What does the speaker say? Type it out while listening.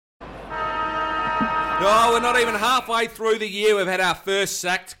Oh, we're not even halfway through the year. We've had our first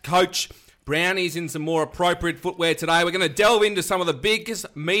sacked coach. Brownies in some more appropriate footwear today. We're going to delve into some of the biggest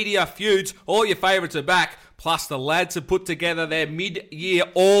media feuds. All your favourites are back. Plus, the lads have put together their mid-year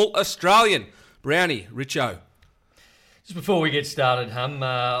All-Australian. Brownie, Richo. Just before we get started,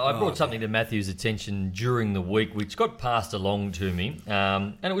 I brought something to Matthew's attention during the week, which got passed along to me,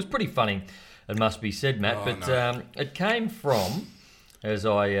 and it was pretty funny, it must be said, Matt. It came from, as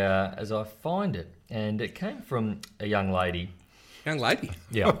I find it, and it came from a young lady. Young lady?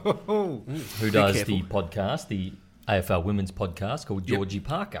 Yeah. Who does the podcast, the AFL Women's podcast, called Georgie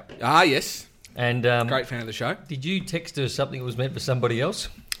Parker. Ah, yes. And great fan of the show. Did you text her something that was meant for somebody else?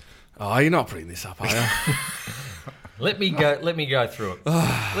 Oh, you're not putting this up, are you? Let me go through it.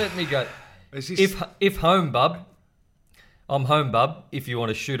 Let me go. If home, bub, I'm home, bub. If you want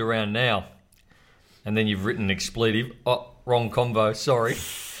to shoot around now, and then you've written expletive. Oh, wrong convo. Sorry.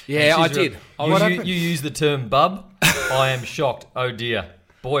 Yeah, I did. You use the term bub. I am shocked. Oh dear.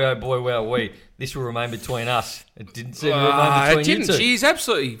 Boy, oh boy, where are we? This will remain between us. It didn't seem to remain between you two. She's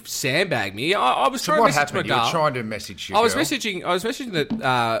absolutely sandbagged me. I was trying to message my girl. You were trying to message your girl. I was messaging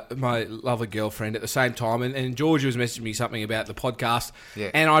that my lovely girlfriend at the same time, and Georgie was messaging me something about the podcast,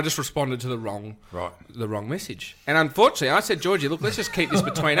 and I just responded to the wrong message. And unfortunately, I said, Georgie, look, let's just keep this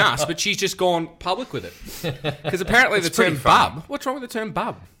between us. But she's just gone public with it because apparently the term bub. What's wrong with the term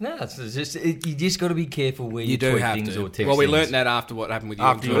bub? No, it's just you just got to be careful where you tweet things or text things. Well, we learnt that after what happened with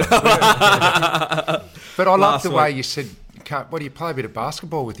you. But I love the way you said, what do you play a bit of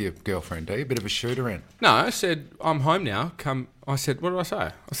basketball with your girlfriend, do you? A bit of a shoot-around? No, I said, I'm home now. I said, what did I say?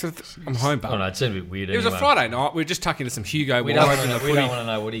 I said, I'm home, bub. Oh, no, it sounded a bit weird. It was a Friday night. We were just tucking into some Hugo. We don't want to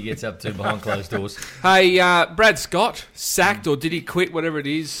know what he gets up to behind closed doors. Hey, Brad Scott, sacked or did he quit, whatever it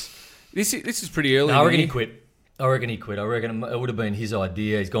is? This is pretty early. No, I reckon he quit. I reckon it would have been his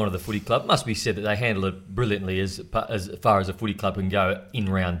idea. He's gone to the footy club. It must be said that they handle it brilliantly as far as a footy club can go in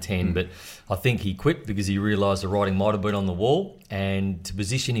round 10. But I think he quit because he realised the writing might have been on the wall and to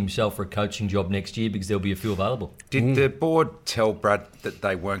position himself for a coaching job next year because there'll be a few available. Did the board tell Brad that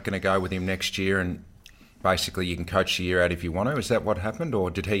they weren't going to go with him next year and basically you can coach the year out if you want to? Is that what happened or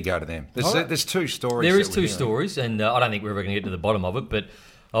did he go to them? There's two stories. There is two stories and I don't think we're ever going to get to the bottom of it, but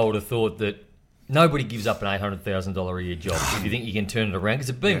I would have thought that nobody gives up an $800,000 a year job if you think you can turn it around. Because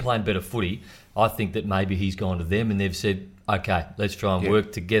they've been playing better footy. I think that maybe he's gone to them and they've said, okay, let's try and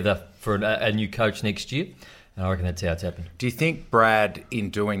work together for a new coach next year. And I reckon that's how it's happened. Do you think Brad,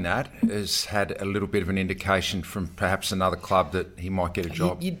 in doing that, has had a little bit of an indication from perhaps another club that he might get a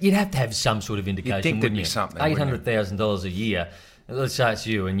job? You'd have to have some sort of indication, you'd think wouldn't there'd you? Be something, $800,000 a year. Let's say it's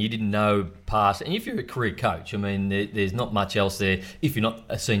you and you didn't know past, and if you're a career coach, I mean, there's not much else there. If you're not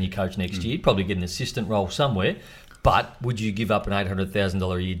a senior coach next year, you'd probably get an assistant role somewhere. But would you give up an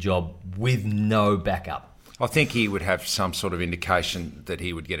 $800,000 a year job with no backup? I think he would have some sort of indication that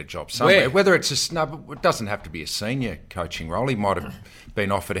he would get a job somewhere. Whether it's it doesn't have to be a senior coaching role. He might have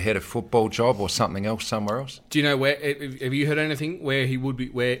been offered a head of football job or something else somewhere else. Do you know where? Have you heard anything where he would be?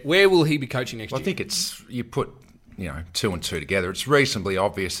 Where will he be coaching next year? I think it's you put. 2 and 2 together. It's reasonably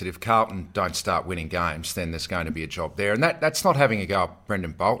obvious that if Carlton don't start winning games, then there's going to be a job there. And that's not having a go at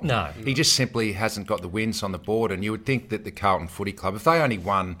Brendan Bolton. No. He just simply hasn't got the wins on the board. And you would think that the Carlton Footy Club, if they only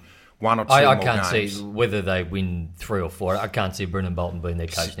won one or two more games... I can't see whether they win 3 or 4. I can't see Brendan Bolton being their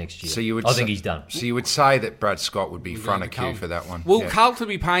coach next year. I think he's done. So you would say that Brad Scott would be front of queue for that one. Will Carlton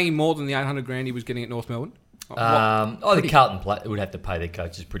be paying him more than the $800,000 he was getting at North Melbourne? I think Carlton would have to pay their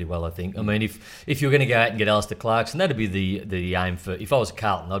coaches pretty well, I think. I mean, if you're going to go out and get Alistair Clarkson, that'd be the aim for... If I was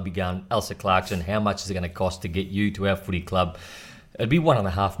Carlton, I'd be going, Alistair Clarkson, how much is it going to cost to get you to our footy club? It'd be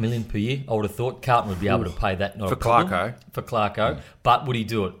 $1.5 million per year, I would have thought. Carlton would be able to pay that, not for a problem. Clarko. For Clarko. But would he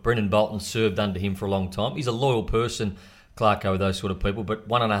do it? Brendan Bolton served under him for a long time. He's a loyal person, Clarko, those sort of people. But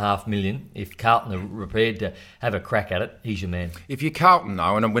 $1.5 million, if Carlton are prepared to have a crack at it, he's your man. If you're Carlton,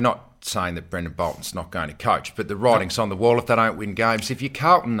 though, and we're not saying that Brendan Bolton's not going to coach, but the writing's on the wall if they don't win games. If you're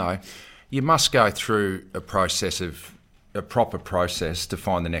Carlton, though, you must go through a proper process to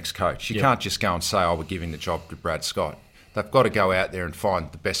find the next coach. You can't just go and say, we're giving the job to Brad Scott. They've got to go out there and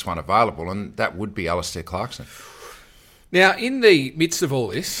find the best one available, and that would be Alistair Clarkson. Now, in the midst of all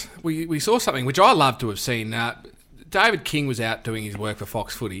this, we saw something which I love to have seen. David King was out doing his work for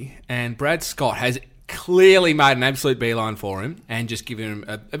Fox Footy, and Brad Scott has clearly made an absolute beeline for him and just given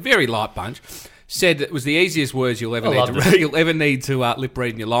him a very light punch. Said that it was the easiest words you'll ever need to lip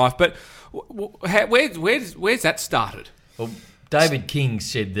read in your life. But where's that started? Well, David King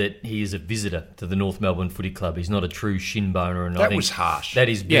said that he is a visitor to the North Melbourne Footy Club. He's not a true shin boner. And that was harsh. That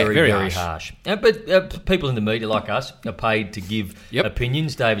is very harsh. But people in the media like us are paid to give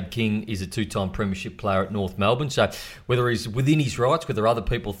opinions. David King is a 2-time premiership player at North Melbourne. So whether he's within his rights, whether other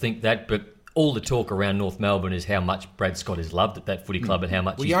people think that, but all the talk around North Melbourne is how much Brad Scott is loved at that footy club and how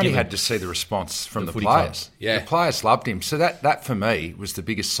much he's given. You only had to see the response from the players. Club. Yeah. The players loved him. So that for me was the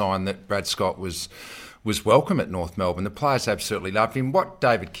biggest sign that Brad Scott was welcome at North Melbourne. The players absolutely loved him. What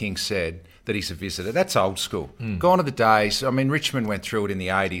David King said, that he's a visitor, that's old school. Gone are the days. I mean, Richmond went through it in the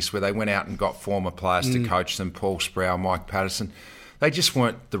 80s where they went out and got former players to coach them, Paul Sproul, Mike Patterson. They just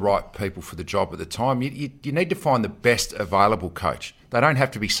weren't the right people for the job at the time. You need to find the best available coach. They don't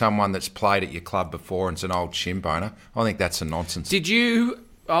have to be someone that's played at your club before and is an old shin boner. I think that's a nonsense. Did you...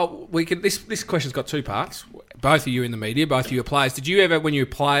 This question's got two parts. Both of you in the media, both of you are players. Did you ever, when you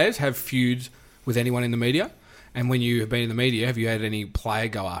were players, have feuds with anyone in the media? And when you have been in the media, have you had any player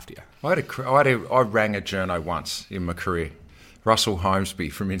go after you? I rang a journo once in my career. Russell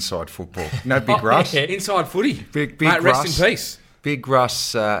Holmesby from Inside Football. No, Big Russ. Inside Footy. Big Mate, Russ. rest in peace. Big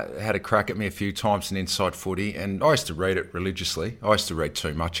Russ had a crack at me a few times in Inside Footy, and I used to read it religiously. I used to read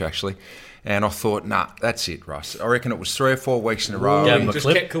too much, actually. And I thought, nah, that's it, Russ. I reckon it was 3 or 4 weeks in a row. He just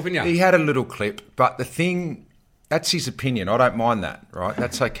kept clipping you. He had a little clip, but the thing... That's his opinion. I don't mind that, right?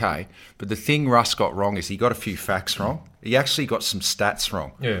 That's okay. But the thing Russ got wrong is he got a few facts wrong. He actually got some stats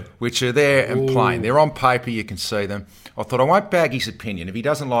wrong, which are there and plain. They're on paper. You can see them. I thought I won't bag his opinion. If he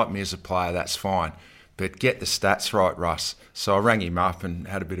doesn't like me as a player, that's fine. But get the stats right, Russ. So I rang him up and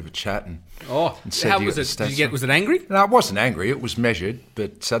had a bit of a chat and said, how was it? Was it angry? No, it wasn't angry. It was measured.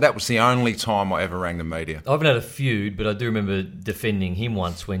 But that was the only time I ever rang the media. I haven't had a feud, but I do remember defending him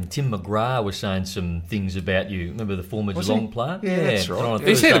once when Tim McGrath was saying some things about you. Remember the former Geelong player? Yeah, that's right. Did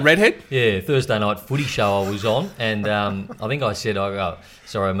you see the redhead? Yeah, Thursday night footy show I was on, and I think I said,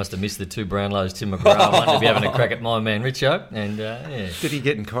 sorry, I must have missed the 2 Brownlows Tim McGrath one to be having a crack at my man Richo. And Did he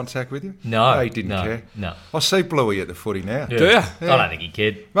get in contact with you? No. He didn't care? No. I see Bluey at the footy now. Do you? I don't think he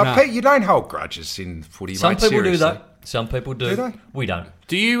cared. But Pete, you don't hold grudges in footy, Some mate, people seriously. do, though. Some people do. Do they? We don't.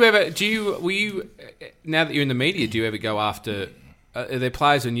 Were you, now that you're in the media, do you ever go after... are there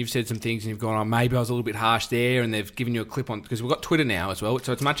players and you've said some things and you've gone, maybe I was a little bit harsh there, and they've given you a clip on... Because we've got Twitter now as well,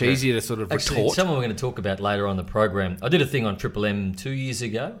 so it's much easier to sort of retort. Someone we're going to talk about later on the program. I did a thing on Triple M 2 years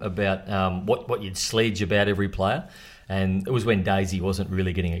ago about what you'd sledge about every player. And it was when Daisy wasn't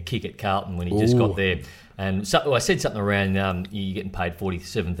really getting a kick at Carlton when he just got there. And so I said something around you're getting paid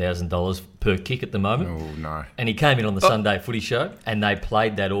 $47,000 per kick at the moment. Oh, no. And he came in on the Sunday footy show and they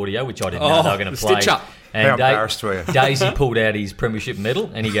played that audio, which I didn't know they were going to play. Stitch up. And how embarrassed were you? Daisy pulled out his premiership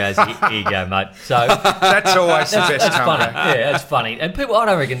medal and he goes, here you go, mate. So that's always the best comeback. Funny. Yeah, that's funny. And people, I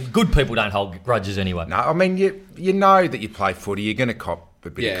don't reckon, good people don't hold grudges anyway. No, I mean, you know that you play footy, you're going to cop a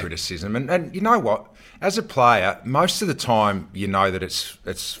bit of criticism. And you know what? As a player, most of the time you know that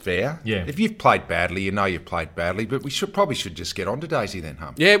it's fair. Yeah. If you've played badly, you know you've played badly. But we should just get on to Daisy then,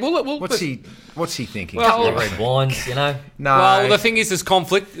 Hum. Yeah, well, what's he thinking? Well, red wines, you know. No. Well, the thing is, there's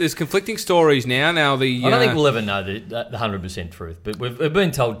conflicting stories now. I don't think we'll ever know the 100% truth, but we've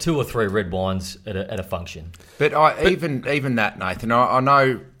been told 2 or 3 red wines at a function. But even that, Nathan, I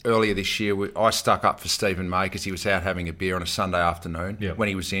know. Earlier this year, I stuck up for Stephen May because he was out having a beer on a Sunday afternoon when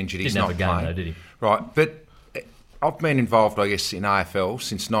he was injured. He's Didn't not have a game, playing. though, did he? Right, but I've been involved, I guess, in AFL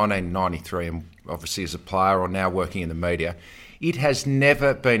since 1993, and obviously as a player or now working in the media. It has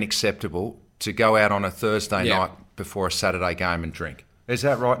never been acceptable to go out on a Thursday night before a Saturday game and drink. Is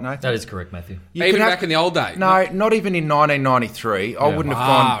that right, Nathan? That is correct, Matthew. Even back in the old days? No, not even in 1993. I wouldn't have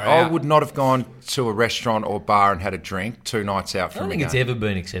gone. I would not have gone to a restaurant or bar and had a drink 2 nights out from a game. I don't think it's ever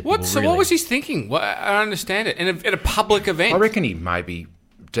been acceptable. So what was he thinking? Well, I don't understand it. At a public event? I reckon he maybe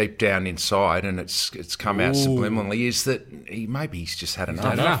deep down inside, and it's come out subliminally, is that he's just had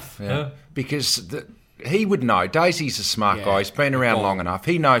enough. Yeah. Because he would know. Daisy's a smart guy. He's been around long enough.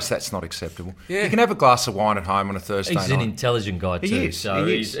 He knows that's not acceptable. Yeah. You can have a glass of wine at home on a Thursday night. He's an intelligent guy too. He is. So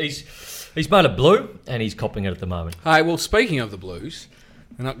he's made a blue and he's copping it at the moment. Hey, well, speaking of the Blues,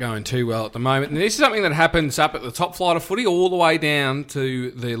 they're not going too well at the moment. And this is something that happens up at the top flight of footy all the way down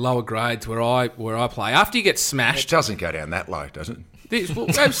to the lower grades where I play. After you get smashed... It doesn't go down that low, does it?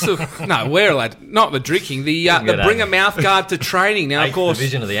 No, we're allowed. Not the drinking. The bring a mouth guard to training. Now, of course...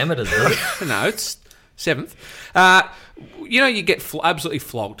 division of the amateurs, No, it's 7th. You get absolutely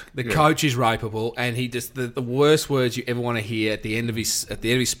flogged. The coach is rapeable, and he just the worst words you ever want to hear at the end of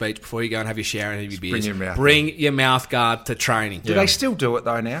his speech before you go and have your shower and have your beers. Bring your mouth guard to training. Do they still do it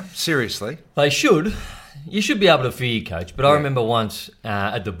though now? Seriously, they should. You should be able to fear your coach. But I remember once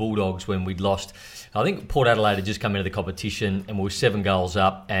at the Bulldogs when we'd lost, I think Port Adelaide had just come into the competition and we were 7 goals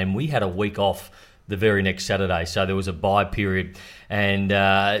up, and we had a week off the very next Saturday. So there was a bye period. And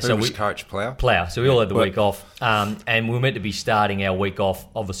Who was coach? Plough? Plough. So we all had the week off. And we were meant to be starting our week off,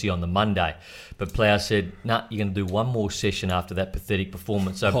 obviously, on the Monday. But Plough said, nah, you're going to do one more session after that pathetic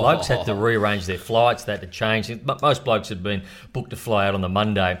performance. So blokes had to rearrange their flights. They had to change. Most blokes had been booked to fly out on the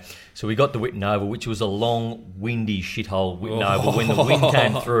Monday. So we got to Whitten Oval, which was a long, windy shithole Whitten Oval when the wind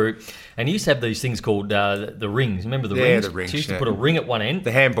came through. And he used to have these things called the rings. Remember the rings? The rings. So he used to put a ring at one end.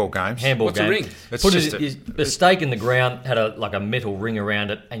 The handball games. What's a ring? It's Put just a stake in the ground, had a metal ring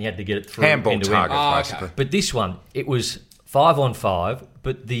around it, and you had to get it through. handball end to target, end. basically. But this one, it was 5-on-5,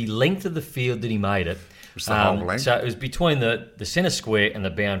 but the length of the field that he made it was the whole length. So it was between the centre square and the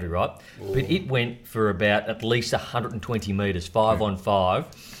boundary, right? Ooh. But it went for about at least 120 metres, 5-on-5.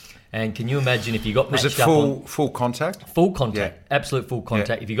 And can you imagine if you got matched up on... Was it full contact? Full contact, absolute full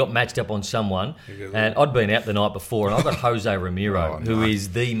contact. If you got matched up on someone, and I'd been out the night before, and I got Jose Ramiro, who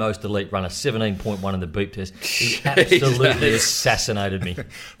is the most elite runner, 17.1 in the beep test. He absolutely assassinated me.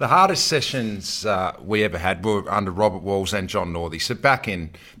 The hardest sessions we ever had were under Robert Walls and John Northey. So back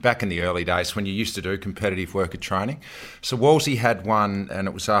in the early days when you used to do competitive worker training. So Wallsy had one, and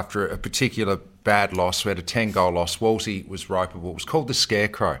it was after a particular bad loss. We had a 10-goal loss. Wallsy was ropeable. It was called the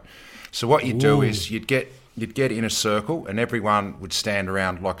Scarecrow. So what you'd do is you'd get in a circle, and everyone would stand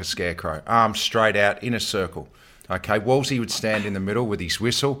around like a scarecrow, arms straight out in a circle. Okay, Wallsy would stand in the middle with his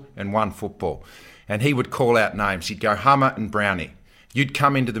whistle and one football, and he would call out names. He'd go Hummer and Brownie. You'd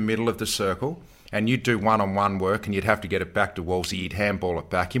come into the middle of the circle, and you'd do one-on-one work, and you'd have to get it back to Wallsy. You'd handball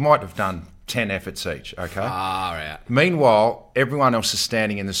it back. You might have done 10 efforts each, okay? Right. Meanwhile, everyone else is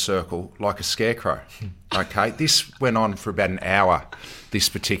standing in the circle like a scarecrow, okay? This went on for about an hour, this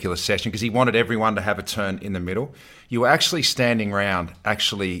particular session, because he wanted everyone to have a turn in the middle. You were actually standing around,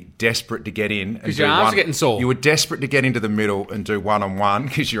 actually desperate to get in. Because your arms are getting sore. You were desperate to get into the middle and do one-on-one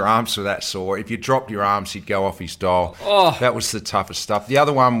because your arms were that sore. If you dropped your arms, he'd go off his dial. That was the toughest stuff. The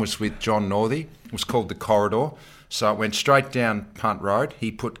other one was with John Northey. It was called the Corridor. So it went straight down Punt Road.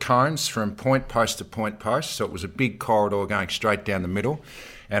 He put cones from point post to point post. So it was a big corridor going straight down the middle.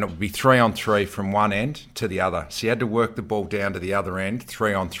 And it would be 3-on-3 from one end to the other. So you had to work the ball down to the other end,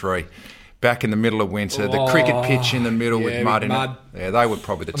 3-on-3. Back in the middle of winter, the cricket pitch in the middle with mud in it. Yeah, they were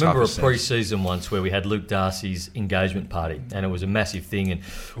probably the toughest. I remember a pre-season once where we had Luke Darcy's engagement party, and it was a massive thing, and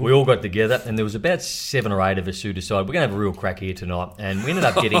we all got together, and there was about 7 or 8 of us who decided we're going to have a real crack here tonight, and we ended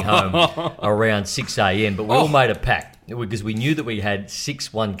up getting home around 6 a.m, but we all made a pact because we knew that we had 6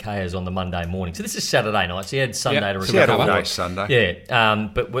 1Kers on the Monday morning. So this is Saturday night, so you had Sunday to recover. So you had all day Sunday. Yeah,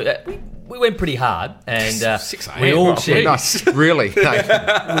 but we went pretty hard, and 6 a.m. we all said, really?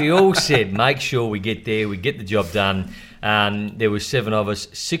 we all said, make sure we get there, we get the job done. There were 7 of us,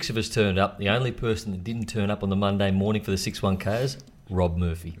 6 of us turned up. The only person that didn't turn up on the Monday morning for the 6 1Ks, Rob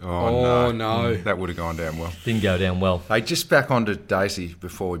Murphy. Oh no. That would have gone down well. Didn't go down well. Hey, just back onto Daisy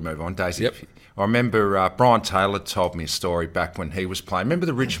before we move on. Daisy, I remember Brian Taylor told me a story back when he was playing. Remember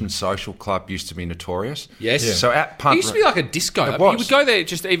the Richmond Social Club used to be notorious? Yes. Yeah. So at Punt it used to be like a disco. You would go there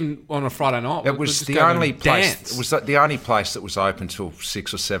just even on a Friday night. It was the only place. It was the only place that was open till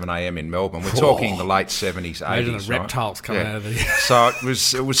 6 or 7 a.m. in Melbourne. We're talking the late 70s, 80s. Imagine the reptiles coming out of there. So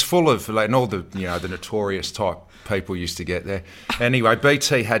it was full of and all the the notorious type people used to get there. Anyway,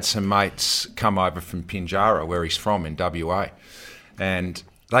 BT had some mates come over from Pinjarra, where he's from in WA, and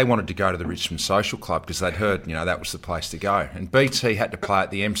they wanted to go to the Richmond Social Club because they'd heard, that was the place to go. And BT had to play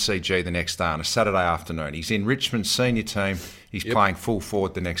at the MCG the next day on a Saturday afternoon. He's in Richmond's senior team. He's playing full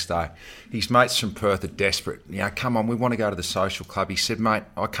forward the next day. His mates from Perth are desperate. Come on, we want to go to the Social Club. He said, mate,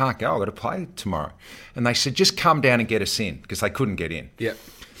 I can't go. I've got to play tomorrow. And they said, just come down and get us in because they couldn't get in. Yep.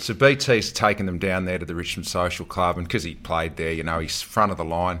 So BT's taken them down there to the Richmond Social Club, and because he played there, he's front of the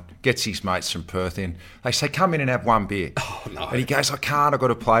line, gets his mates from Perth in. They say, come in and have one beer. Oh, no. And he goes, I can't, I've got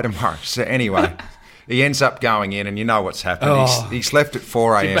to play tomorrow. So anyway, he ends up going in, and you know what's happened. He's left at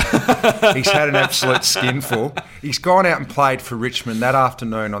 4 a.m. He's had an absolute skinful. He's gone out and played for Richmond that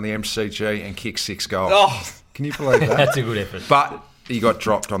afternoon on the MCG and kicked 6 goals. Oh. Can you believe that? That's a good effort. But he got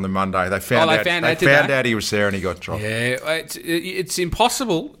dropped on the Monday. They found out he was there and he got dropped. Yeah, it's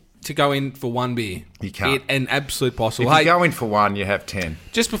impossible to go in for one beer. You can't. An absolute possible. If you go in for one, you have 10.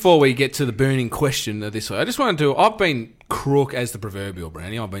 Just before we get to the burning question of this week, I just wanted to... I've been crook as the proverbial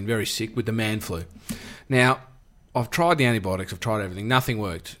Brownie. I've been very sick with the man flu. Now, I've tried the antibiotics. I've tried everything. Nothing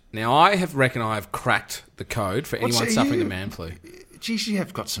worked. Now, I reckon I have cracked the code for anyone suffering the man flu. Geez, you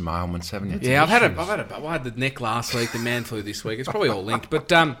have got some ailments, haven't you? Yeah, I had the neck last week, the man flu this week. It's probably all linked. But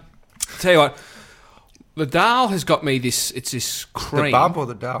tell you what, The Dahl has got me this. It's this cream. The bub or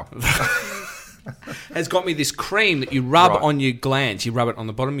the Dahl? Has got me this cream that you rub on your glands. You rub it on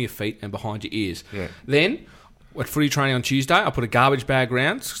the bottom of your feet and behind your ears. Yeah. Then, at footy training on Tuesday, I put a garbage bag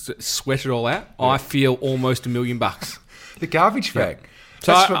around, sweat it all out. Yeah. I feel almost $1 million. The garbage bag. Yeah.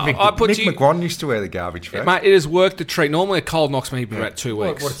 So That's what Mick McGuan used to wear, the garbage bag. Mate, it has worked a treat. Normally a cold knocks me for about 2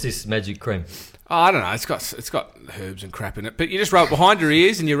 weeks. What's this magic cream? Oh, I don't know. It's got herbs and crap in it. But you just rub it behind your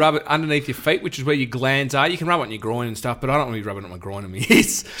ears and you rub it underneath your feet, which is where your glands are. You can rub it on your groin and stuff, but I don't really rub it on my groin and my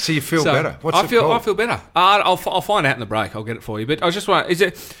ears. So you feel better? I feel better. I'll find out in the break. I'll get it for you. But I was just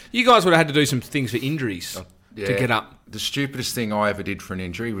wondering, you guys would have had to do some things for injuries to get up. The stupidest thing I ever did for an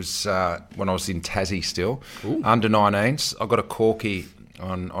injury was when I was in Tassie still, under 19s. I got a corky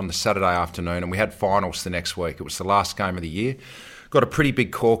on the Saturday afternoon, and we had finals the next week. It was the last game of the year. Got a pretty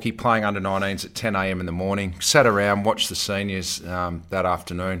big corky playing under 19s at 10 a.m. in the morning. Sat around, watched the seniors that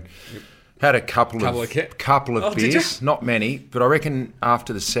afternoon. Had a couple of beers, not many, but I reckon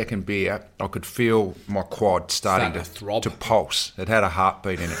after the second beer, I could feel my quad starting to pulse. It had a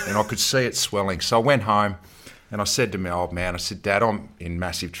heartbeat in it, and I could see it swelling. So I went home, and I said to my old man, I said, Dad, I'm in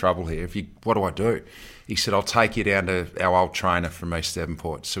massive trouble here. What do I do? He said, I'll take you down to our old trainer from East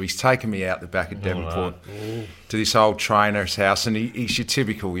Devonport. So he's taken me out the back of Devonport to this old trainer's house, and he's your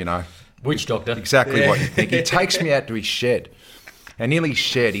typical, witch doctor. Exactly what you think. He takes me out to his shed, and in his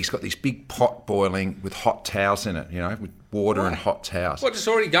shed, he's got this big pot boiling with hot towels in it, with water and hot towels. What, just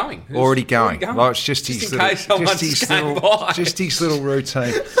already going? Already going. Well, it's just his little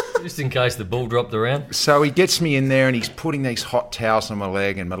routine. Just in case the ball dropped around. So he gets me in there, and he's putting these hot towels on my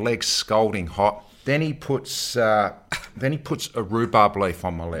leg, and my leg's scalding hot. Then he puts a rhubarb leaf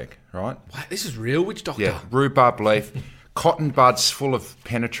on my leg, right? Wow, this is real, witch doctor. Yeah, rhubarb leaf, cotton buds full of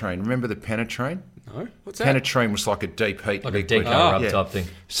penetrine. Remember the penetrine? No, what's that? Penetrine was like a deep heat, like a deco rub type thing.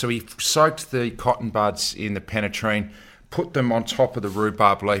 So he soaked the cotton buds in the penetrine, put them on top of the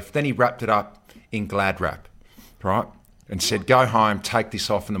rhubarb leaf. Then he wrapped it up in Glad Wrap, right? And said, "Go home, take this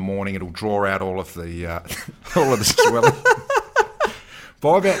off in the morning. It'll draw out all of the swelling."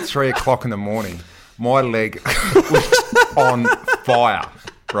 By about 3 o'clock in the morning, my leg was on fire,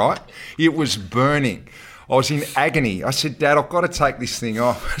 right? It was burning. I was in agony. I said, Dad, I've got to take this thing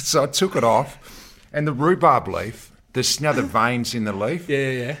off. So I took it off, and the rhubarb leaf, the veins in the leaf,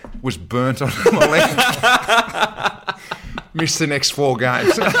 was burnt on my leg. Missed the next 4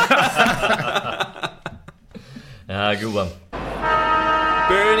 games. Good one.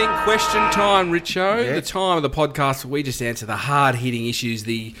 Burning question time, Richo. Yeah. The time of the podcast where we just answer the hard-hitting issues,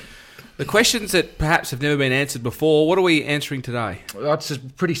 the questions that perhaps have never been answered before. What are we answering today? Well, it's a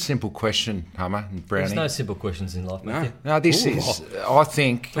pretty simple question, Hummer and Brownie. There's no simple questions in life. No, this is, I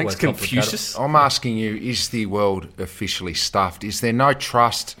think... Thanks, Confucius. I'm asking you, is the world officially stuffed? Is there no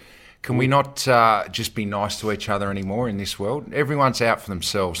trust? Can we not just be nice to each other anymore in this world? Everyone's out for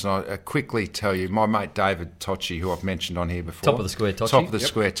themselves. And I quickly tell you, my mate David Tocci, who I've mentioned on here before. Top of the square Tocci. Top of the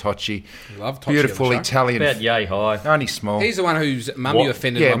square Tocci. Love Tocci. Beautiful Italian. About yay high. Only small. He's the one whose mum you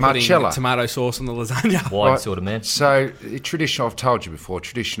offended by putting tomato sauce on the lasagna. Wide sort of man. So, traditional, I've told you before,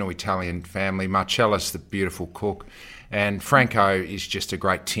 traditional Italian family. Marcella's the beautiful cook. And Franco is just a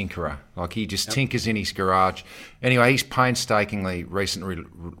great tinkerer. Like, he just tinkers in his garage. Anyway, he's painstakingly recently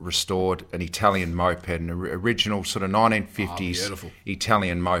restored an Italian moped, an original sort of 1950s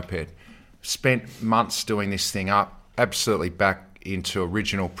Italian moped. Spent months doing this thing up, absolutely back into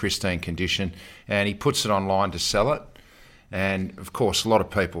original pristine condition. And he puts it online to sell it. And, of course, a lot of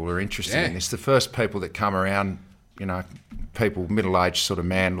people are interested in this. The first people that come around, people, middle-aged sort of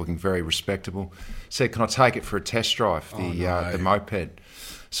man looking very respectable, said, can I take it for a test drive, the moped?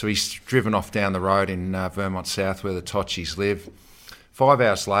 So he's driven off down the road in Vermont South where the Toccis live. 5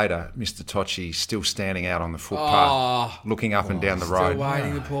 hours later, Mr. Tocci's still standing out on the footpath, looking up and down the road. Still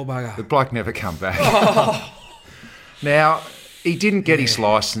waiting, the poor bugger. The bloke never come back. Now, he didn't get his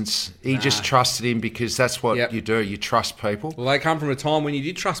licence. He just trusted him because that's what you do. You trust people. Well, they come from a time when you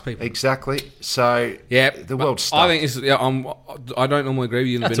did trust people. Exactly. So, the world's stuffed. I think I don't normally agree with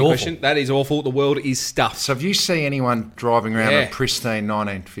you in the question. That is awful. The world is stuffed. So if you see anyone driving around a pristine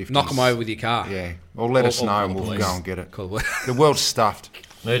 1950s... knock them over with your car. Yeah. Or let us know and we'll go and get it. The world's stuffed.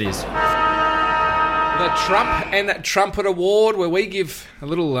 It is. The Trump and Trumpet Award, where we give a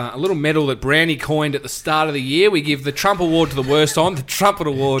little medal that Brownie coined at the start of the year. We give the Trump Award to the worst on, the Trumpet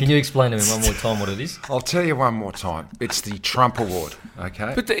Award. Can you explain to me one more time what it is? I'll tell you one more time. It's the Trump Award,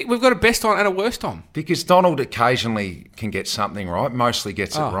 okay? But we've got a best on and a worst on. Because Donald occasionally can get something right, mostly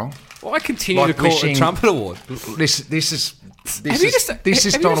gets it wrong. Well, I continue to call it a Trumpet Award. This is Donald Trump. Have you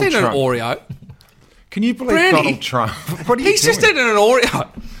just eaten an Oreo? Can you believe Donald Trump? What are you doing? He's just eaten an Oreo.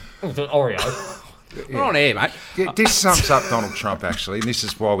 Oreo. We're on air, mate. Yeah, this sums up Donald Trump, actually, and this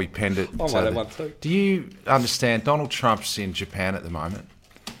is why we penned it. Do you understand Donald Trump's in Japan at the moment?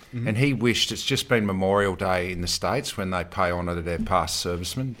 Mm-hmm. And he wished, it's just been Memorial Day in the States when they pay honour to their past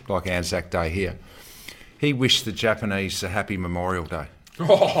servicemen, like Anzac Day here. He wished the Japanese a happy Memorial Day.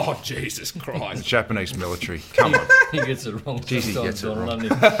 Oh, Jesus Christ. The Japanese military. Come on. He gets it wrong. Jeez, he gets it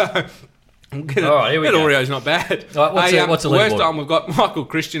wrong. All right, here we go. Audio's not bad. All right, what's the worst leaderboard? on, we've got Michael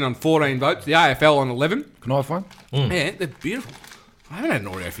Christian on 14 votes, the AFL on 11. Can I have one? Yeah, they're beautiful. I haven't had an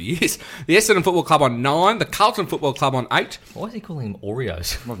Oreo for years. The Essendon Football Club on 9, the Carlton Football Club on 8. Why is he calling them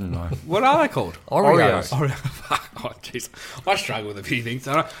Oreos? I don't know. What are they called? Oreos. Oh, jeez. I struggle with a few things,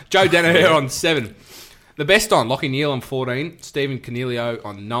 don't I? Joe Danaher on 7. The Best on, Lachie Neale on 14, Stephen Cornelio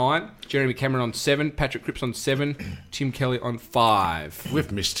on 9, Jeremy Cameron on 7, Patrick Cripps on 7, Tim Kelly on 5.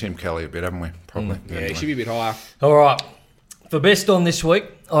 We've missed Tim Kelly a bit, haven't we? Probably. Yeah, he should be a bit higher. All right. For Best on this week,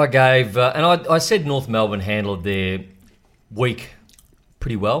 I gave... and I said North Melbourne handled their week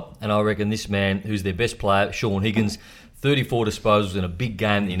pretty well, and I reckon this man, who's their best player, Sean Higgins, 34 disposals in a big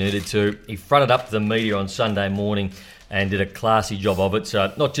game that he needed to. He fronted up to the media on Sunday morning and did a classy job of it.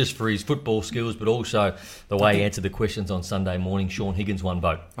 So not just for his football skills, but also the way he answered the questions on Sunday morning. Sean Higgins, 1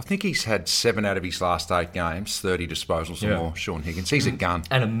 vote. I think he's had 7 out of his last 8 games, 30 disposals or more, Sean Higgins. He's a gun.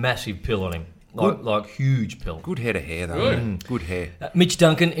 And a massive pill on him. Like huge pill. Good head of hair, though. Good hair. Mitch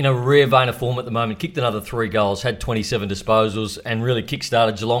Duncan, in a rare vein of form at the moment, kicked another 3 goals, had 27 disposals, and really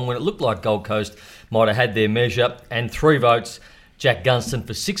kick-started Geelong when it looked like Gold Coast might have had their measure. And 3 votes, Jack Gunston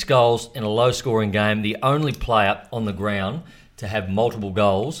for 6 goals in a low-scoring game, the only player on the ground to have multiple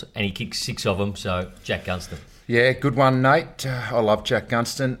goals, and he kicked 6 of them, so Jack Gunston. Yeah, good one, Nate. I love Jack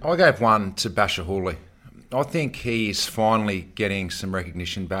Gunston. I gave 1 to Basher Hooley. I think he's finally getting some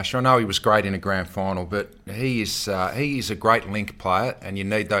recognition, Basher. I know he was great in a grand final, but he is a great link player, and you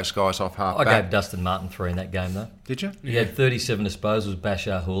need those guys off half back. I gave Dustin Martin 3 in that game, though. Did you? He had 37 disposals,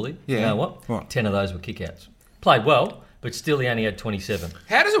 Basher Hooley. Yeah. You know what? 10 of those were kickouts. Played well, but still he only had 27.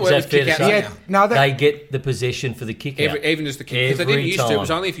 How does it work with kickouts? They get the possession for the kick-out. Even just the kick. Because they didn't used to. It was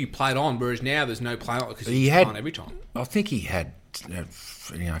only if you played on, whereas now there's no play on because he had on every time. I think he had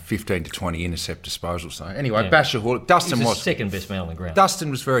 15 to 20 intercept disposals. So anyway, Basher Hooley. Dustin was the second best man on the ground. Dustin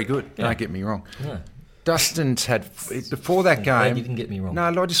was very good. Don't get me wrong. Yeah. Dustin's had, before that game... You didn't get me wrong. No,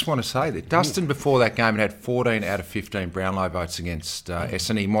 I just want to say that. Dustin, before that game, had 14 out of 15 Brownlow votes against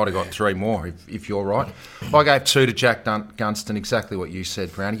Essendon. He might have got 3 more, if you're right. I gave 2 to Jack Gunston, exactly what you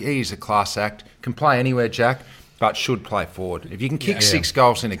said, Brownie. He's a class act. Can play anywhere, Jack, but should play forward. If you can kick 6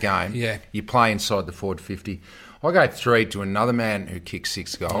 goals in a game, you play inside the forward 50. I gave 3 to another man who kicked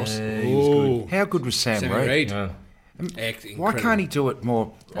 6 goals. He was good. How good was Sam Reid? Why can't he do it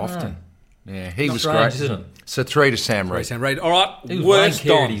more often? Yeah, he was great. Isn't it? So 3 to Sam Reid. Sam Reid. All right, he was worst Wayne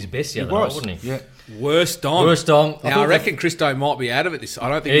Carey on. at his best the other night, wasn't he? Yeah. Worst on. Worst on. Now, I reckon Christo might be out of it. I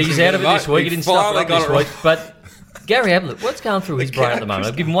don't think he's out of it this week. He didn't stuff it up this week. But Gary Ablett, what's going through his brain at the moment?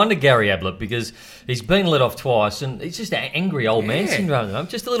 I've given 1 to Gary Ablett because he's been let off twice and he's just an angry old man syndrome at the moment.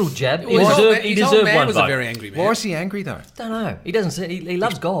 Just a little jab. He deserved 1 vote. A very angry man. Why is he angry though? Don't know. He doesn't. He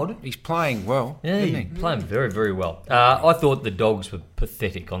loves God. He's playing well. Yeah, isn't he? he's playing very, very well. I thought the Dogs were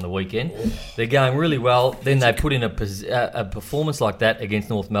pathetic on the weekend. They're going really well. Then they put in a performance like that against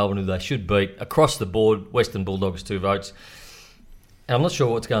North Melbourne, who they should beat across the board. Western Bulldogs 2 votes. And I'm not sure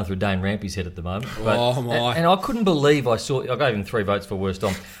what's going through Dane Rampy's head at the moment. But, and I couldn't believe I gave him 3 votes for worst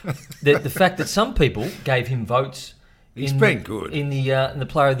on. The fact that some people gave him votes. He's been good in the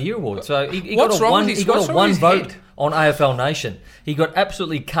Player of the Year award. So he got a 1 vote head? on AFL Nation. He got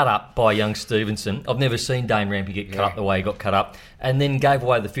absolutely cut up by young Stevenson. I've never seen Dane Rampy get cut up the way he got cut up, and then gave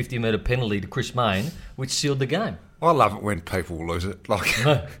away the 50-metre penalty to Chris Mayne, which sealed the game. I love it when people lose it. Like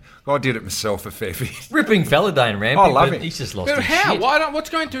I did it myself a fair bit. Ripping fella, Dane Rampy. I love it. He's just lost But his how? shit. What's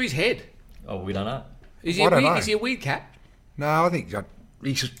going through his head? Oh, we don't know. Is he a weird cat? No, I think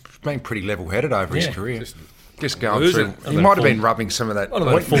he's been pretty level-headed over his career. Just going losing. through. He might have been rubbing some of that. What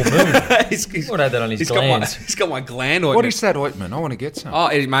about a full moon? He's would have that on his glands. He's got my gland ointment. What is that ointment? I want to get some. Oh,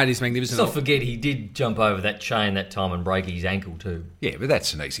 mate, he's magnificent. Let's not forget he did jump over that chain that time and break his ankle too. Yeah, but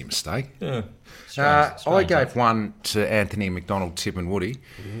that's an easy mistake. Yeah. I gave 1 to Anthony McDonald, Tip and Woody.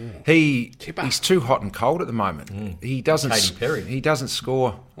 He's too hot and cold at the moment. He doesn't. Katy Perry. He doesn't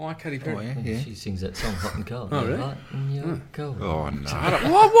score. Why Katy Perry? Yeah. She sings that song "Hot and Cold." Oh, really? Hot and cold. Oh no,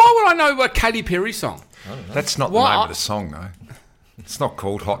 Why would I know a Katy Perry song? I don't know. That's not the name of the song, though. It's not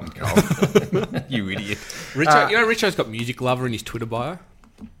called Hot and Cold. You idiot. Richo, Richo's got music lover in his Twitter bio.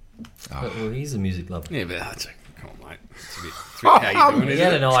 Well, he's a music lover. Yeah, but that's come on, mate. It's a bit how you doing, He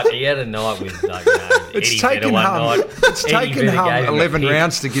had a night with It's Eddie taken Vedder one home. night. It's Eddie taken Vedder home gave him a 11 hit.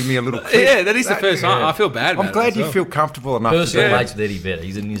 rounds to give me a little clip. Yeah, that is the first time. I feel bad about I'm glad it you as feel comcomfortable enough. Personal to mates with Eddie Vedder.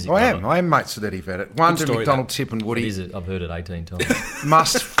 He's a music I lover. am mates with Eddie Vedder. One to story, McDonald Tip and Woody. I've heard it 18 times.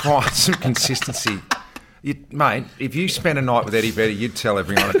 Must find some consistency. Mate, if you spent a night with Eddie Vedder, you'd tell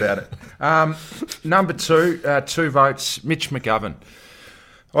everyone about it. Number 2, 2 votes, Mitch McGovern.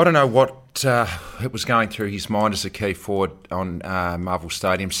 I don't know what it was going through his mind as a key forward on Marvel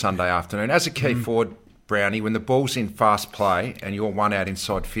Stadium Sunday afternoon. As a key forward, Brownie, when the ball's in fast play and you're one out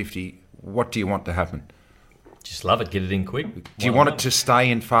inside 50, what do you want to happen? Just love it. Get it in quick. Do you want it to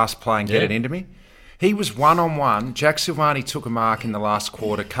stay in fast play and get Yeah. it into me? He was one-on-one. Jack Silvani took a mark in the last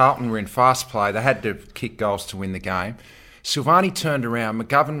quarter. Carlton were in fast play. They had to kick goals to win the game. Silvani turned around.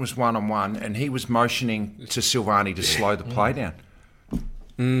 McGovern was one-on-one, and he was motioning to Silvani to slow the play down.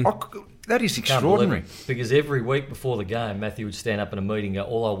 That is Can't believe extraordinary. it. Because every week before the game, Matthew would stand up in a meeting and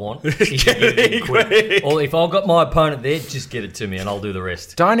go, all I want is to get it in quick. Or if I've got my opponent there, just get it to me and I'll do the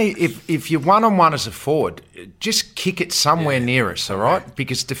rest. If you're one-on-one as a forward, just kick it somewhere near us, all right?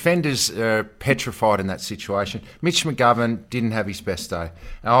 Because defenders are petrified in that situation. Mitch McGovern didn't have his best day.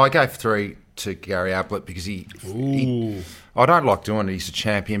 Now, I gave 3 to Gary Ablett because he I don't like doing it, he's a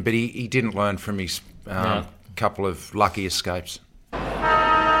champion, but he didn't learn from his couple of lucky escapes.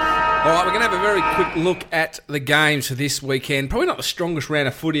 All right, we're going to have a very quick look at the games for this weekend. Probably not the strongest round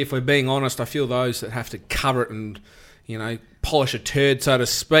of footy, if we're being honest. I feel those that have to cover it and, polish a turd, so to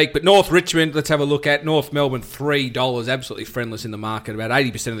speak. But North Richmond, let's have a look at. North Melbourne, $3. Absolutely friendless in the market. About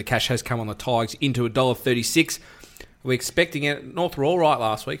 80% of the cash has come on the Tigers into $1.36. Are we expecting it? North were all right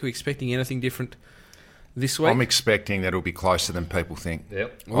last week. Are we expecting anything different this week? I'm expecting that it'll be closer than people think.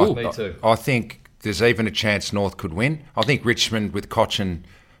 Yep, Me too. I think there's even a chance North could win. I think Richmond with Cochin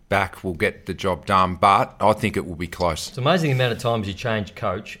back will get the job done, but I think it will be close. It's amazing the amount of times you change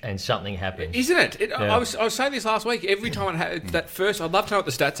coach and something happens. Isn't it? Yeah. I was saying this last week. Every time that first, I'd love to know what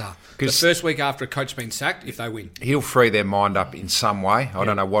the stats are. The first week after a coach's been sacked, if they win. He'll free their mind up in some way. I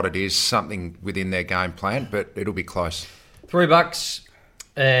don't know what it is, something within their game plan, but it'll be close. $3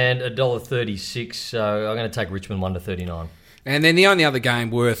 and $1.36. So I'm going to take Richmond 1-39. And then the only other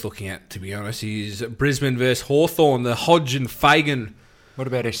game worth looking at, to be honest, is Brisbane versus Hawthorn, the Hodge and Fagan. What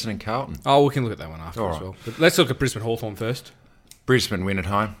about Essendon and Carlton? Oh, we can look at that one after as well. But let's look at Brisbane Hawthorn first. Brisbane win at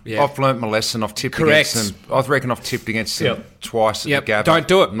home. Yeah. I've learnt my lesson. I've tipped Correct. against them. I reckon I've tipped against them twice at the Gabba. Don't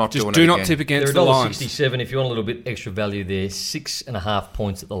do it. Just do not tip against They're the Lions. $1.67 if you want a little bit extra value there. 6.5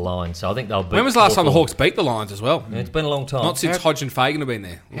 points at the line. So I think they'll beat. When was the last time the Hawks beat the Lions as well? Yeah, it's been a long time. Not since Hodge and Fagan have been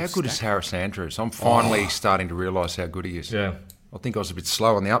there. How good is Harris Andrews? I'm finally starting to realise how good he is. Yeah. I think I was a bit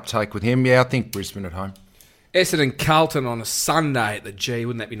slow on the uptake with him. Yeah, I think Brisbane at home. Essendon Carlton on a Sunday at the G.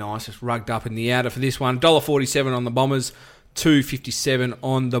 Wouldn't that be nice? Just rugged up in the outer for this one. $1.47 on the Bombers, $2.57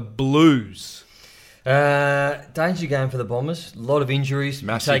 on the Blues. Danger game for the Bombers. A lot of injuries.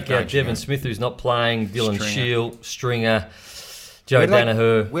 Massive Take out danger Devon game. Smith, who's not playing. Dylan Stringer. Shield, Stringer, Joe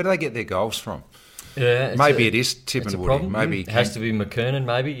Danaher. Where do they get their goals from? Yeah, Maybe it is Tip it's and a Woody. problem. Maybe It has to be McKernan,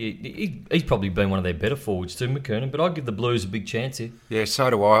 maybe. He's probably been one of their better forwards too, McKernan, but I'd give the Blues a big chance here. Yeah, so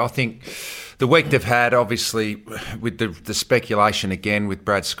do I. I think the week they've had, obviously, with the speculation again with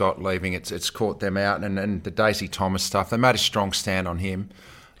Brad Scott leaving, it's caught them out, and the Daisy Thomas stuff. They made a strong stand on him.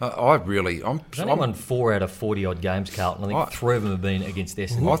 There's only won 4 out of 40-odd games, Carlton. I think 3 of them have been against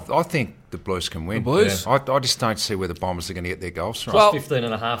Essendon. I think the Blues can win. The Blues? Yeah. I just don't see where the Bombers are going to get their goals from. Well,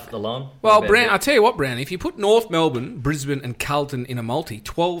 15.5 at the line. Well, Brown, I'll tell you what, Brown, if you put North Melbourne, Brisbane and Carlton in a multi,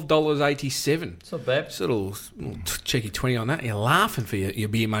 $12.87. It's not bad. Just a little cheeky 20 on that. You're laughing for your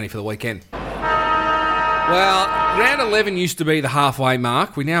beer money for the weekend. Well, round 11 used to be the halfway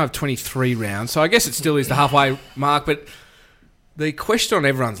mark. We now have 23 rounds, so I guess it still is the halfway mark, but the question on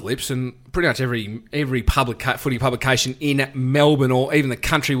everyone's lips, and pretty much every footy publication in Melbourne or even the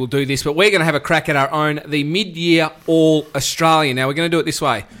country will do this, but we're going to have a crack at our own, the mid-year All-Australian. Now, we're going to do it this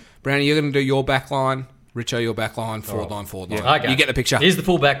way. Brownie, you're going to do your back line. Richo, your back line. Forward line. Yeah. Okay. You get the picture. Here's the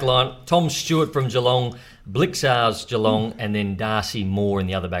full back line. Tom Stewart from Geelong, Blixars Geelong, and then Darcy Moore in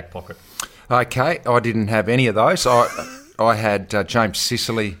the other back pocket. Okay, I didn't have any of those. I had James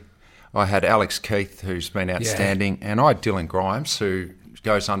Sicily. I had Alex Keith, who's been outstanding, and I had Dylan Grimes, who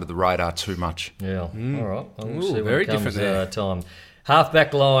goes under the radar too much. Yeah, all right. We'll see very when it comes different there. time. Half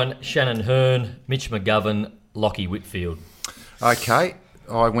back line, Shannon Hearn, Mitch McGovern, Lockie Whitfield. Okay,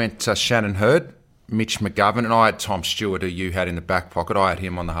 I went Shannon Hurd, Mitch McGovern, and I had Tom Stewart, who you had in the back pocket. I had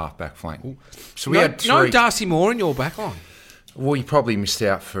him on the half back flank. So we had 3. No Darcy Moore in your back line. Well, you probably missed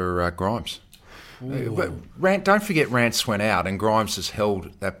out for Grimes. But don't forget Rance went out and Grimes has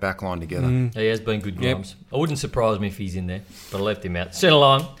held that back line together. He has been good, Grimes. Yep. I wouldn't surprise me if he's in there, but I left him out. Centre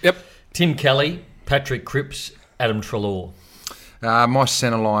line. Yep. Tim Kelly, Patrick Cripps, Adam Treloar. My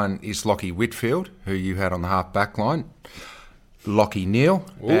centre line is Lockie Whitfield, who you had on the half-back line. Lockie Neal.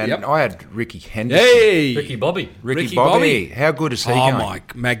 And I had Ricky Henderson. Hey! Ricky Bobby. Ricky Bobby. How good is he going? Oh, my,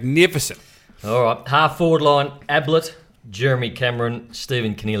 magnificent. All right. Half-forward line, Ablett, Jeremy Cameron,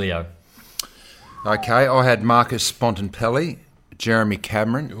 Stephen Coniglio. Okay, I had Marcus Bontempelli, Jeremy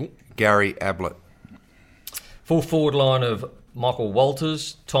Cameron, Gary Ablett. Full forward line of Michael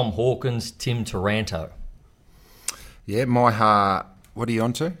Walters, Tom Hawkins, Tim Taranto. Yeah, what are you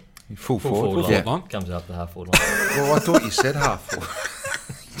on to? Full forward line. Comes after half-forward line. Well, I thought you said half-forward.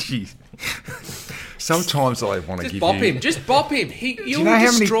 Jeez. Sometimes I want to give you... Just bop him. You'll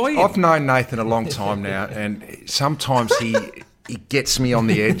destroy him. I've known Nathan a long time now, and sometimes he gets me on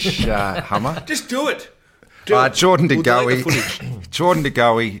the edge, Hummer. Just do it. Jordan De Goey,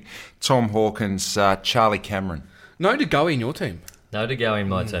 Tom Hawkins, Charlie Cameron. No De Goey in your team. No De Goey in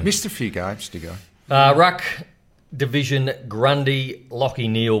my team. Missed a few games to go. Ruck division, Grundy, Lockie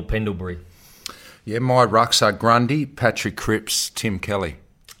Neal, Pendlebury. Yeah, my rucks are Grundy, Patrick Cripps, Tim Kelly.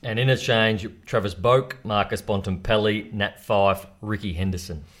 And interchange, Travis Boak, Marcus Bontempelli, Nat Fyfe, Ricky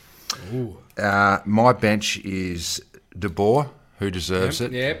Henderson. My bench is De Boer, who deserves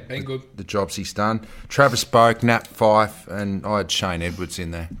it. Yeah, been good. The jobs he's done. Travis Boak, Nat Fyfe, and I had Shane Edwards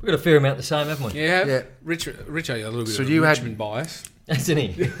in there. We've got a fair amount the same, haven't we? Yeah. Richard, a little bit of Richmond bias. Hasn't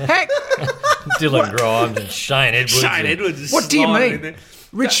he? Heck! Dylan Grimes and Shane Edwards. What do you mean?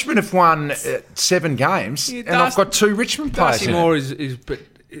 Richmond have won 7 games, and I've got 2 Richmond players. Darcy Moore is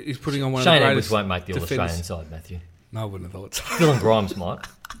putting on one Shane of the Edwards greatest won't make the defenders. All-Australian side, Matthew. No, I wouldn't have thought so. Dylan Grimes might.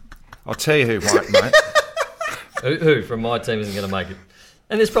 I'll tell you who won't, mate. Who from my team isn't going to make it?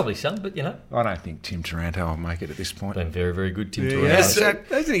 And there's probably some, but you know. I don't think Tim Taranto will make it at this point. Been very, very good, Tim Taranto. Yes,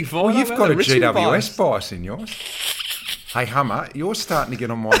 hasn't he fine? Well, you've got a GWS bias in yours. Hey, Hummer, you're starting to get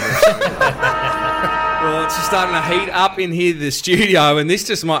on my nerves. Well, it's starting to heat up in here, the studio, and this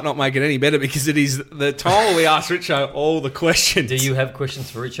just might not make it any better because it is the time where we ask Richo all the questions. Do you have questions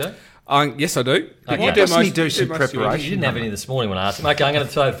for Richo? Yes, I do. Okay. Doesn't he do some preparation? You didn't have any this morning when I asked him. Okay, I'm going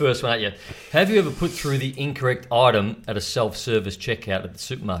to throw the first one at you. Have you ever put through the incorrect item at a self-service checkout at the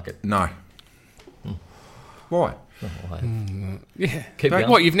supermarket? No. Why? Yeah. Keep going.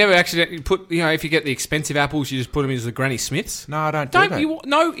 What, you've never accidentally put, if you get the expensive apples, you just put them into the Granny Smiths? No, I don't do that.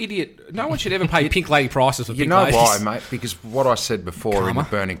 No, idiot. No one should ever pay pink lady prices for You pink know ladies. why, mate? Because what I said before in the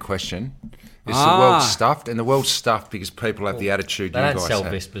burning question is the world's stuffed, and the world's stuffed because people have the attitude They you don't guys sell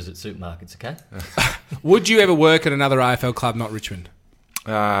have. Vespers at supermarkets, okay? Would you ever work at another AFL club, not Richmond?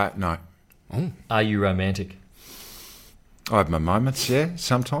 No. Are you romantic? I have my moments, yeah,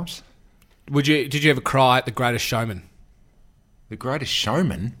 sometimes. Did you ever cry at The Greatest Showman? The Greatest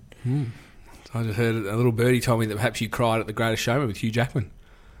Showman? I just heard a little birdie told me that perhaps you cried at The Greatest Showman with Hugh Jackman.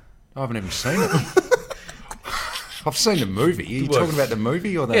 I haven't even seen it. I've seen the movie. Are you talking about the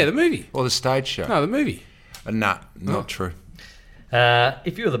movie or the movie. Or the stage show? No, the movie. Nah, not true.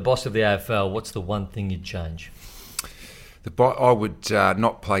 If you were the boss of the AFL, what's the one thing you'd change? I would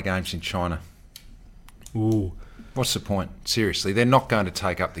not play games in China. Ooh. What's the point? Seriously, they're not going to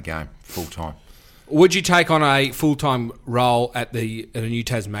take up the game full time. Would you take on a full-time role at a new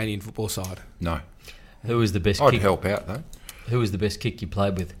Tasmanian football side? No. Who was the best I'd kick? help out, though. Who was the best kick you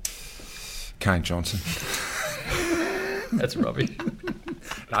played with? Kane Johnson. That's rubbish.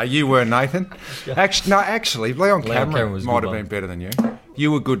 No, you were, Nathan. Actually, Leon Cameron might have been better than you.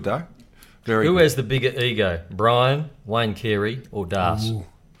 You were good, though. Very Who good. has the bigger ego, Brian, Wayne Carey, or Das?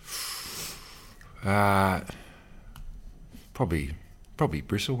 Probably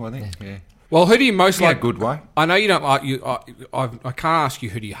Bristle, I think. Yeah. Well, who do you most like? A good way. I know you don't like you. I can't ask you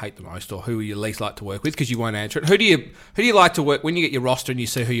who do you hate the most or who you least like to work with because you won't answer it. Who do you like to work when you get your roster and you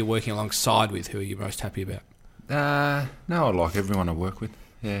see who you're working alongside with? Who are you most happy about? No, I like everyone I work with.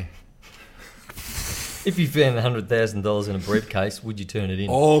 Yeah. If you found $100,000 in a briefcase, would you turn it in?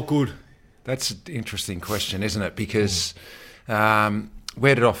 Oh, good. That's an interesting question, isn't it? Because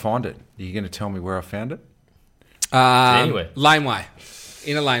where did I find it? Are you going to tell me where I found it? Anywhere. Laneway.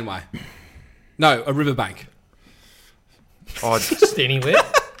 In a laneway. No, a riverbank. Just anywhere.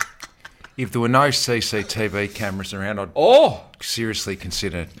 If there were no CCTV cameras around, I'd seriously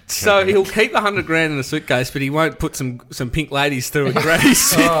consider. So he'll keep $100,000 in a suitcase, but he won't put some pink ladies through at Granny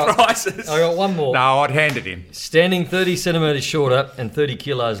Smith prices. I got one more. No, I'd hand it in. Standing 30 centimetres shorter and 30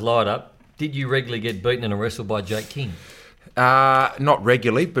 kilos lighter, did you regularly get beaten in a wrestle by Jake King? Not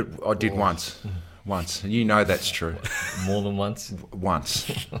regularly, but I did once. Once. And you know that's true. More than once? Once.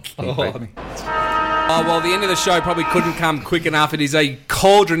 He beat me. Oh, well, the end of the show probably couldn't come quick enough. It is a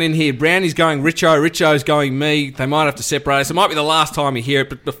cauldron in here. Brownie's going Richo, Richo's going me. They might have to separate us. It might be the last time you hear it,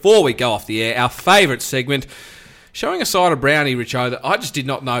 but before we go off the air, our favourite segment, showing a side of Brownie, Richo, that I just did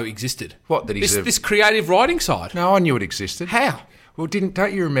not know existed. What, that he's this creative writing side? No, I knew it existed. How? Well,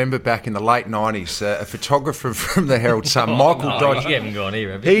 don't you remember back in the late 90s, a photographer from the Herald Sun, Michael Dodge, you haven't gone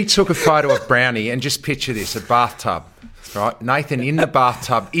here, have you? he took a photo of Brownie, and just picture this, a bathtub, right? Nathan in the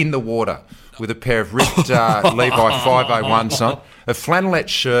bathtub, in the water, with a pair of ripped Levi 501s on, a flannelette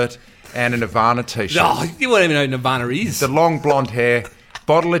shirt and a Nirvana T-shirt. Oh, you won't even know who Nirvana is. The long blonde hair,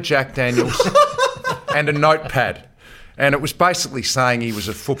 bottle of Jack Daniels, and a notepad. And it was basically saying he was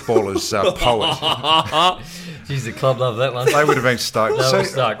a footballer's poet. Jeez, the club loved that one. They would have been stoked. They were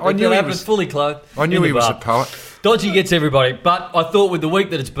stoked. I knew he was fully clothed. I knew he was a poet. Dodgy gets everybody, but I thought with the week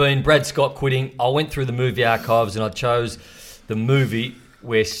that it's been, Brad Scott quitting, I went through the movie archives and I chose the movie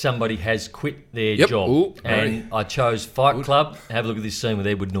where somebody has quit their job. Ooh, and I chose Fight Club. Have a look at this scene with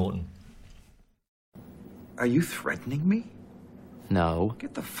Edward Norton. Are you threatening me? No.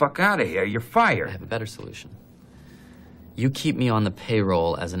 Get the fuck out of here. You're I fired. have a better solution. You keep me on the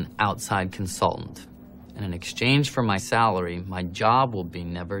payroll as an outside consultant. And in exchange for my salary, my job will be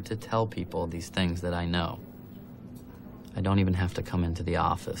never to tell people these things that I know. I don't even have to come into the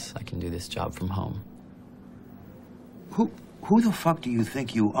office. I can do this job from home. Who the fuck do you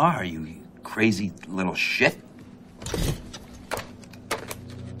think you are, you crazy little shit?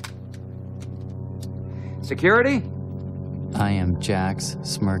 Security? I am Jack's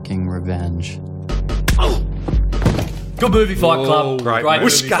smirking revenge. Good movie, Fight Club. Great Great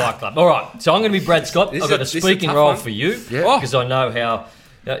movie. movie, Fight Club. All right, so I'm going to be Brad Scott. I've got a this is speaking a tough role one. for you Yeah. because I know how...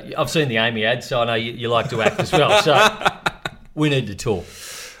 I've seen the Amy ad, so I know you like to act as well. So we need to talk.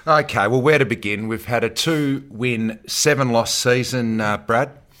 Okay, well, where to begin? We've had a 2-win, 7-loss season,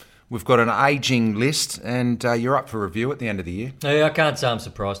 Brad. We've got an ageing list, and you're up for review at the end of the year. Yeah, I can't say I'm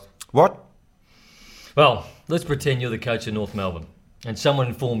surprised. What? Well, let's pretend you're the coach of North Melbourne and someone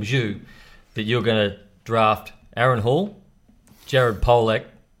informs you that you're going to draft Aaron Hall, Jared Polak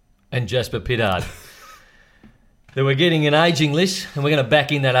and Jasper Pittard. That we're getting an ageing list and we're going to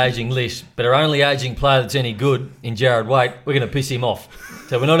back in that ageing list, but our only ageing player that's any good in Jared Waite, we're going to piss him off.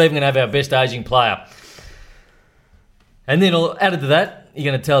 So we're not even going to have our best ageing player. And then added to that, you're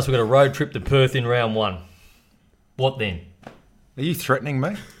going to tell us we've got a road trip to Perth in round 1. What then? Are you threatening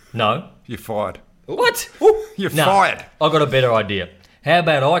me? No. You're fired. What? You're No, fired. I've got a better idea. How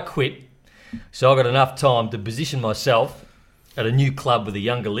about I quit so I've got enough time to position myself at a new club with a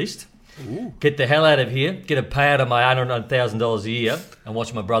younger list, get the hell out of here, get a payout of my $800,000 a year and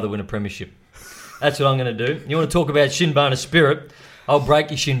watch my brother win a premiership. That's what I'm going to do. You want to talk about shin bone of spirit? I'll break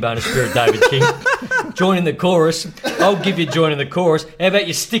your shin bone of spirit, David King. Join in the chorus. I'll give you join in the chorus. How about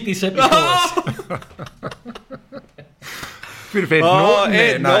you stick this up your chorus? Bit of Ed Norton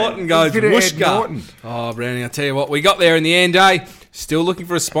there, Ed mate. Norton goes Bit of Ed whooshka. Norton. Oh, Brownie, I tell you what, we got there in the end, eh? Still looking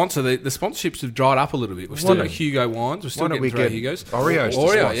for a sponsor. The sponsorships have dried up a little bit. We've still got Hugo Wines. We're still getting through Hugo's. Oreos to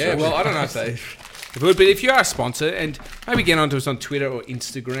Oreo, sponsor yeah. us. Well, I don't know if they would, but if you are a sponsor, and maybe get onto us on Twitter or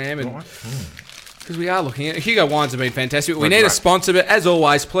Instagram, and because we are looking at Hugo Wines have been fantastic. We need a sponsor, but as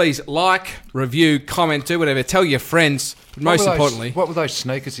always, please like, review, comment, do whatever. Tell your friends. But most importantly, what were those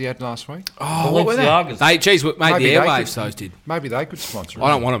sneakers he had last week? oh, what were they? They, geez, mate, Maybe the they airwaves could- those did. Maybe they could sponsor. I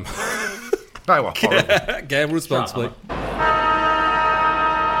don't want them. They were horrible. Gamble responsibly.